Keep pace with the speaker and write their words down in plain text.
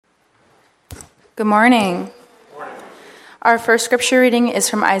Good morning. Our first scripture reading is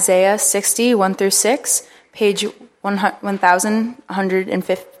from Isaiah 60, 1 through 6, page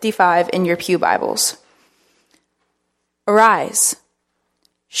 1155 in your pew Bibles. Arise,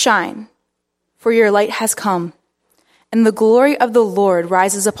 shine, for your light has come, and the glory of the Lord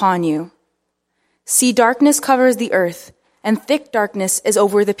rises upon you. See, darkness covers the earth, and thick darkness is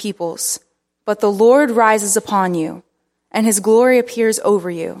over the peoples. But the Lord rises upon you, and his glory appears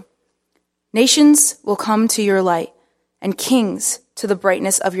over you. Nations will come to your light, and kings to the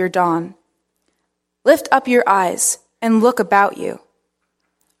brightness of your dawn. Lift up your eyes and look about you.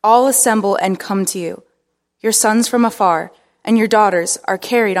 All assemble and come to you. Your sons from afar and your daughters are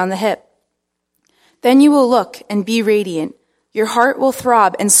carried on the hip. Then you will look and be radiant. Your heart will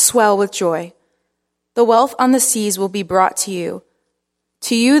throb and swell with joy. The wealth on the seas will be brought to you.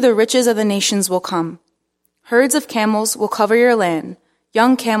 To you the riches of the nations will come. Herds of camels will cover your land,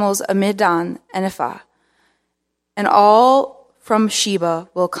 young camels of Midian and Ephah. And all from Sheba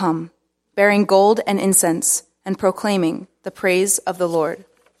will come, bearing gold and incense, and proclaiming the praise of the Lord.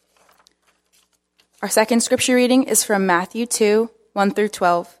 Our second scripture reading is from Matthew 2, 1 through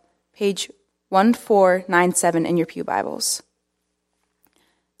 12, page 1497 in your pew Bibles.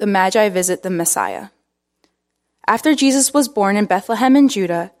 The Magi visit the Messiah. After Jesus was born in Bethlehem in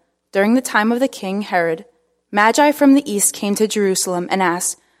Judah, during the time of the king Herod, Magi from the east came to Jerusalem and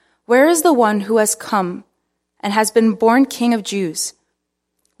asked, "Where is the one who has come and has been born King of Jews?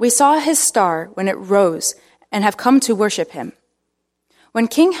 We saw his star when it rose and have come to worship him." When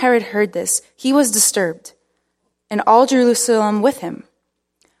King Herod heard this, he was disturbed, and all Jerusalem with him.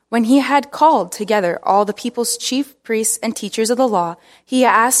 When he had called together all the people's chief priests and teachers of the law, he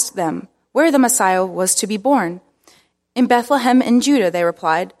asked them where the Messiah was to be born. "In Bethlehem in Judah," they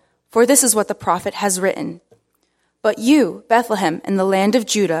replied, "for this is what the prophet has written. But you, Bethlehem, in the land of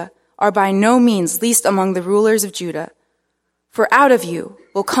Judah, are by no means least among the rulers of Judah. For out of you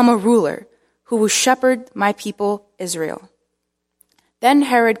will come a ruler who will shepherd my people Israel." Then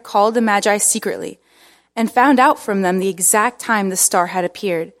Herod called the Magi secretly and found out from them the exact time the star had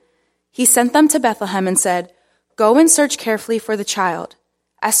appeared. He sent them to Bethlehem and said, "Go and search carefully for the child.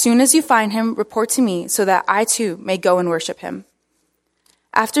 As soon as you find him, report to me so that I too may go and worship him."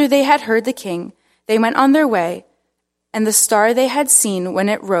 After they had heard the king, they went on their way, and the star they had seen when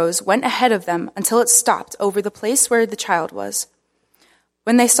it rose went ahead of them until it stopped over the place where the child was.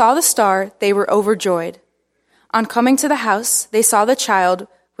 When they saw the star, they were overjoyed. On coming to the house, they saw the child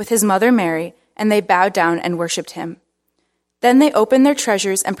with his mother Mary, and they bowed down and worshipped him. Then they opened their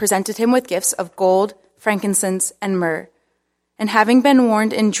treasures and presented him with gifts of gold, frankincense, and myrrh. And having been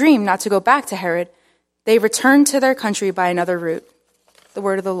warned in dream not to go back to Herod, they returned to their country by another route. The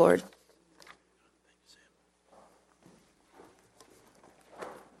word of the Lord.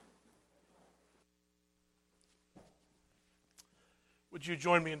 Would you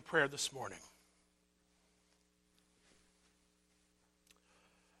join me in prayer this morning?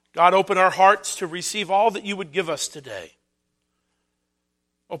 God, open our hearts to receive all that you would give us today.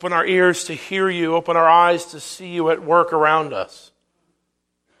 Open our ears to hear you. Open our eyes to see you at work around us.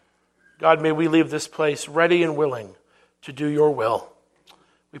 God, may we leave this place ready and willing to do your will.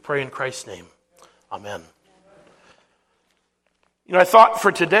 We pray in Christ's name. Amen. You know, I thought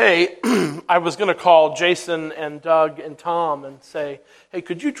for today, I was going to call Jason and Doug and Tom and say, "Hey,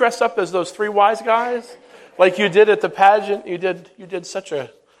 could you dress up as those three wise guys like you did at the pageant? You did such a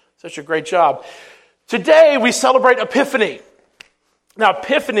great job." Today we celebrate Epiphany. Now,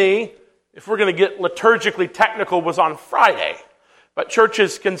 Epiphany, if we're going to get liturgically technical, was on Friday. But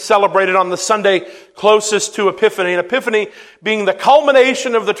churches can celebrate it on the Sunday closest to Epiphany. And Epiphany being the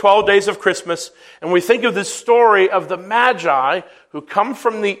culmination of the 12 days of Christmas. And we think of this story of the Magi who come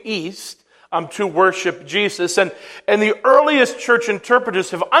from the east to worship Jesus. And the earliest church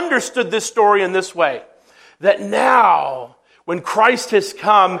interpreters have understood this story in this way. That now, when Christ has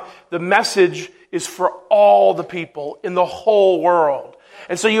come, the message is for all the people in the whole world.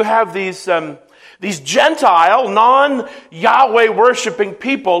 And so you have these Gentile, non-Yahweh worshiping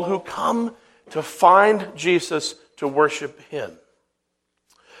people who come to find Jesus to worship him.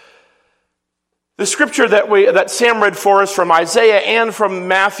 The scripture that Sam read for us from Isaiah and from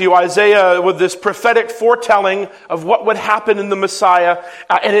Matthew, Isaiah with this prophetic foretelling of what would happen in the Messiah,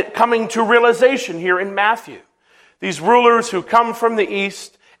 and it coming to realization here in Matthew. These rulers who come from the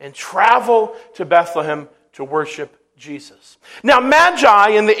east and travel to Bethlehem to worship Jesus. Now, Magi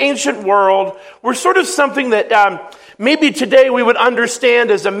in the ancient world were sort of something that maybe today we would understand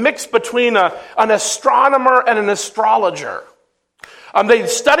as a mix between an astronomer and an astrologer. They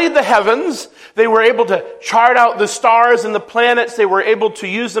studied the heavens. They were able to chart out the stars and the planets. They were able to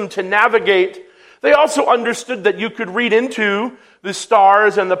use them to navigate They also understood that you could read into the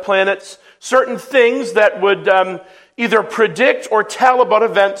stars and the planets certain things that would either predict or tell about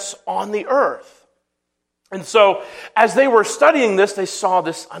events on the earth. And so, as they were studying this, they saw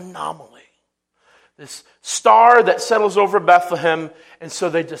this anomaly, this star that settles over Bethlehem, and so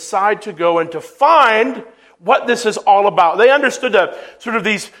they decide to go and to find what this is all about. They understood that sort of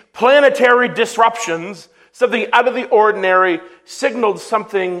these planetary disruptions, something out of the ordinary, signaled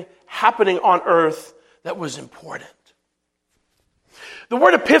something happening on earth that was important. The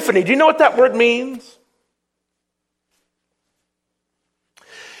word epiphany, do you know what that word means?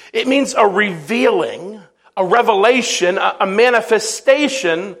 It means a revealing, a revelation, a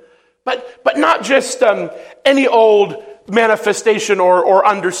manifestation, but not just any old manifestation or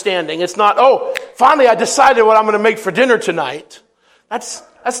understanding. It's not, finally I decided what I'm going to make for dinner tonight.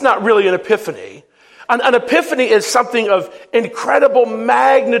 That's not really an epiphany. An epiphany is something of incredible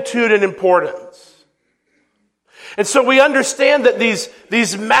magnitude and importance. And so we understand that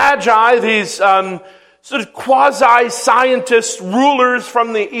these magi, these sort of quasi-scientist rulers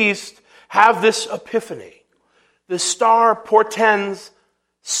from the east have this epiphany. The star portends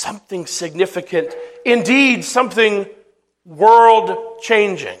something significant, indeed something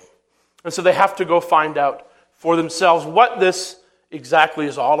world-changing. And so they have to go find out for themselves what this exactly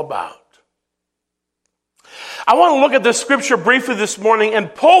is all about. I want to look at this scripture briefly this morning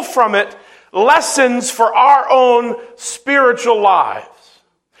and pull from it lessons for our own spiritual lives.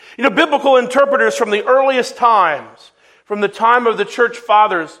 You know, biblical interpreters from the earliest times, from the time of the church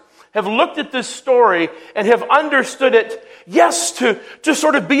fathers, have looked at this story and have understood it, yes, to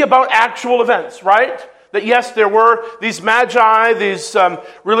sort of be about actual events, right? That yes, there were these magi, these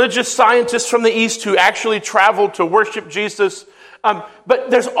religious scientists from the east who actually traveled to worship Jesus. But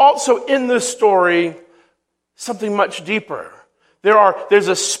there's also in this story something much deeper. There's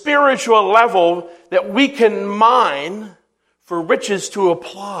a spiritual level that we can mine for riches to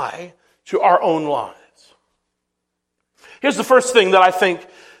apply to our own lives. Here's the first thing that I think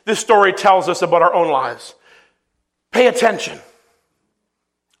this story tells us about our own lives. Pay attention.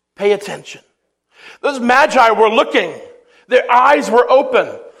 Pay attention. Those magi were looking. Their eyes were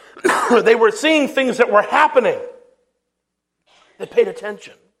open. They were seeing things that were happening. They paid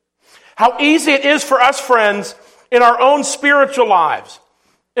attention. How easy it is for us, friends, in our own spiritual lives,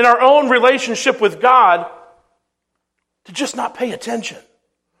 in our own relationship with God, to just not pay attention.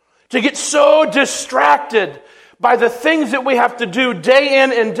 To get so distracted by the things that we have to do day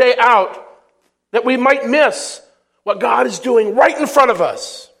in and day out that we might miss what God is doing right in front of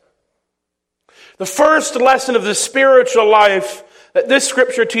us. The first lesson of the spiritual life that this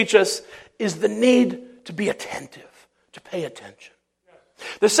scripture teaches us is the need to be attentive, to pay attention.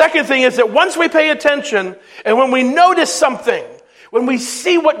 The second thing is that once we pay attention and when we notice something, when we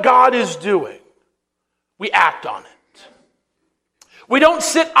see what God is doing, we act on it. We don't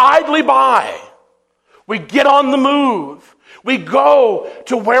sit idly by. We get on the move. We go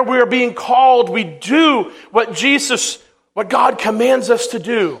to where we are being called. We do what God commands us to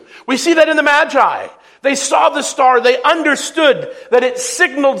do. We see that in the Magi. They saw the star. They understood that it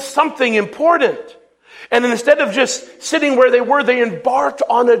signaled something important. And instead of just sitting where they were, they embarked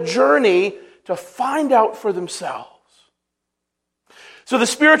on a journey to find out for themselves. So the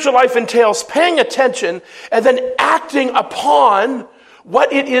spiritual life entails paying attention and then acting upon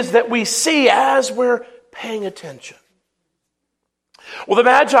what it is that we see as we're paying attention. Well, the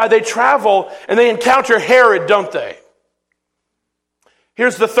Magi, they travel and they encounter Herod, don't they?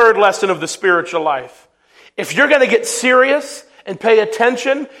 Here's the third lesson of the spiritual life. If you're going to get serious and pay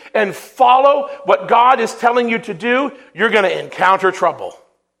attention and follow what God is telling you to do, you're going to encounter trouble.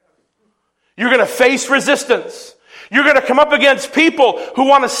 You're going to face resistance. You're going to come up against people who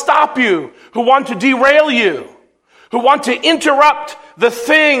want to stop you, who want to derail you, who want to interrupt the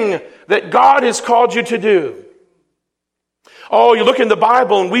thing that God has called you to do. Oh, you look in the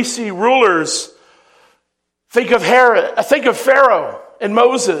Bible and we see rulers. Think of Pharaoh and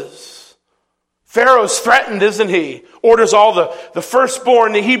Moses. Pharaoh's threatened, isn't he? Orders all the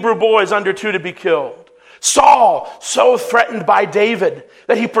firstborn, the Hebrew boys under 2 to be killed. Saul, so threatened by David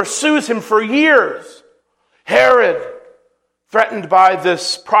that he pursues him for years. Herod, threatened by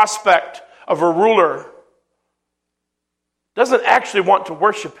this prospect of a ruler, doesn't actually want to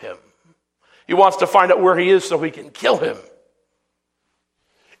worship him. He wants to find out where he is so he can kill him.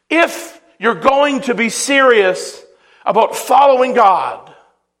 If you're going to be serious about following God,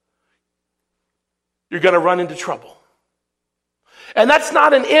 you're going to run into trouble. And that's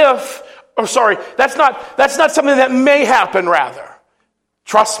not an if, or sorry, that's not something that may happen, rather.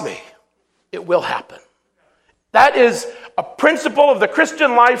 Trust me, it will happen. That is a principle of the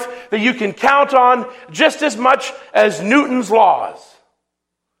Christian life that you can count on just as much as Newton's laws.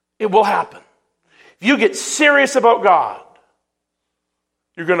 It will happen. If you get serious about God,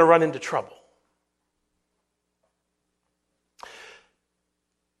 you're going to run into trouble.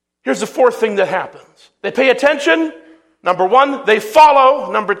 Here's the fourth thing that happens. They pay attention. Number one, they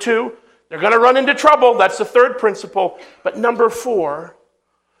follow. Number two, they're going to run into trouble. That's the third principle. But number four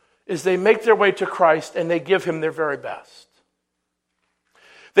is they make their way to Christ and they give him their very best.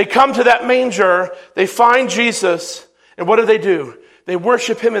 They come to that manger, they find Jesus, and what do? They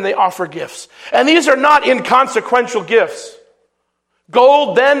worship him and they offer gifts. And these are not inconsequential gifts.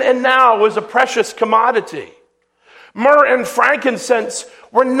 Gold then and now was a precious commodity. Myrrh and frankincense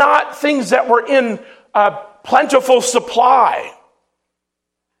were not things that were in plentiful supply.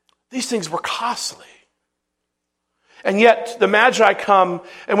 These things were costly. And yet the Magi come,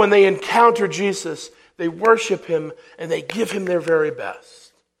 and when they encounter Jesus, they worship him and they give him their very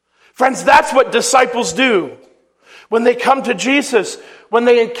best. Friends, that's what disciples do. When they come to Jesus, when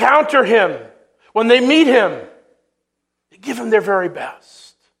they encounter him, when they meet him, they give him their very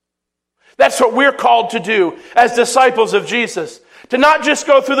best. That's what we're called to do as disciples of Jesus. To not just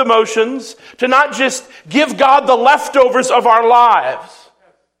go through the motions, to not just give God the leftovers of our lives,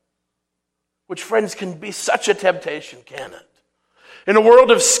 which, friends, can be such a temptation, can it? In a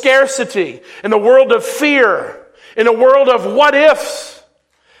world of scarcity, in a world of fear, in a world of what ifs,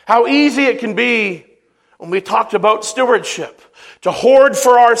 how easy it can be when we talked about stewardship, to hoard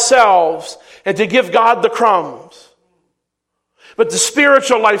for ourselves and to give God the crumbs. But the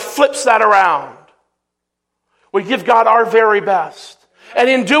spiritual life flips that around. We give God our very best. And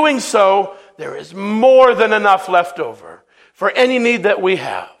in doing so, there is more than enough left over for any need that we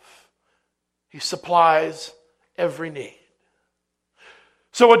have. He supplies every need.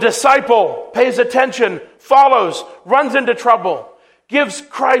 So a disciple pays attention, follows, runs into trouble, gives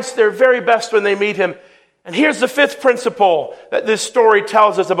Christ their very best when they meet him. And here's the fifth principle that this story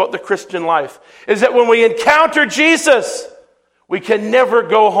tells us about the Christian life, is that when we encounter Jesus, we can never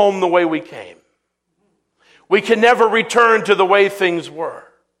go home the way we came. We can never return to the way things were.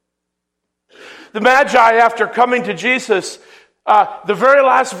 The Magi, after coming to Jesus, the very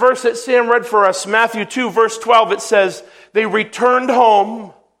last verse that Sam read for us, Matthew 2, verse 12, it says, they returned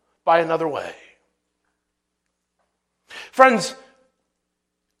home by another way. Friends,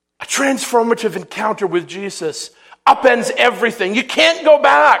 a transformative encounter with Jesus upends everything. You can't go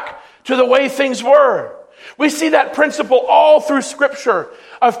back to the way things were. We see that principle all through Scripture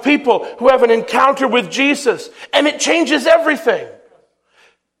of people who have an encounter with Jesus, and it changes everything.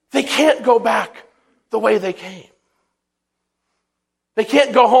 They can't go back the way they came. They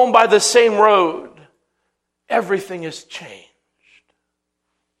can't go home by the same road. Everything has changed.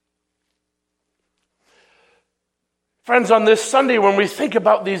 Friends, on this Sunday, when we think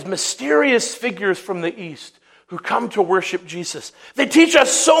about these mysterious figures from the East who come to worship Jesus, they teach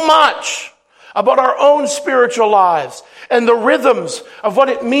us so much about our own spiritual lives and the rhythms of what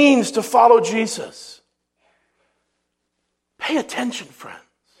it means to follow Jesus. Pay attention, friends.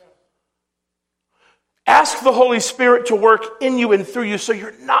 Ask the Holy Spirit to work in you and through you so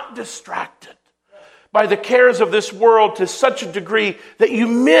you're not distracted by the cares of this world to such a degree that you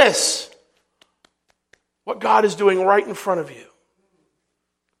miss what God is doing right in front of you.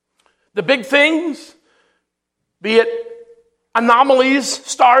 The big things, be it anomalies,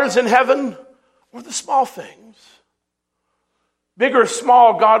 stars in heaven, or the small things. Big or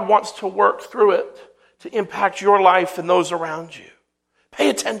small, God wants to work through it to impact your life and those around you. Pay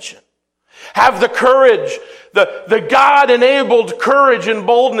attention. Have the courage, the God-enabled courage and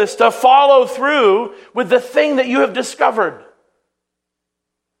boldness to follow through with the thing that you have discovered.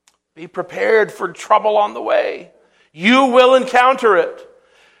 Be prepared for trouble on the way. You will encounter it.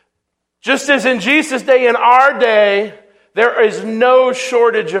 Just as in Jesus' day, in our day, there is no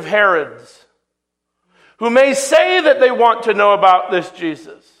shortage of Herods who may say that they want to know about this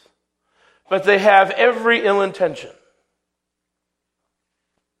Jesus, but they have every ill intention.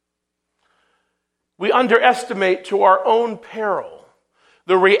 We underestimate to our own peril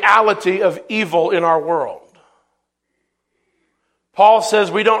the reality of evil in our world. Paul says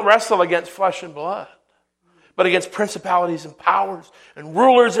we don't wrestle against flesh and blood, but against principalities and powers and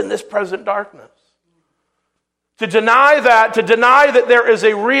rulers in this present darkness. To deny that there is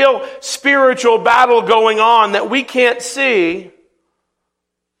a real spiritual battle going on that we can't see,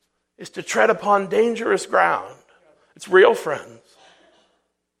 is to tread upon dangerous ground. It's real, friends.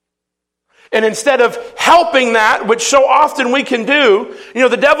 And instead of helping that, which so often we can do,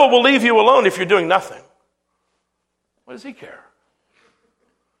 the devil will leave you alone if you're doing nothing. What does he care?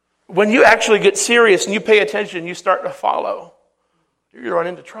 When you actually get serious and you pay attention, you start to follow, you run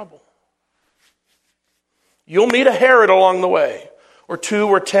into trouble. You'll meet a Herod along the way, or 2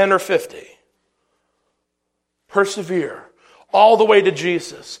 or 10 or 50. Persevere all the way to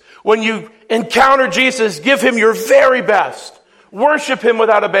Jesus. When you encounter Jesus, give him your very best. Worship him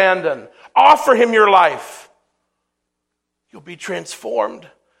without abandon. Offer him your life. You'll be transformed.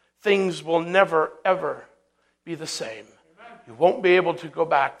 Things will never, ever be the same. You won't be able to go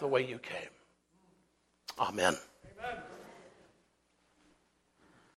back the way you came. Amen.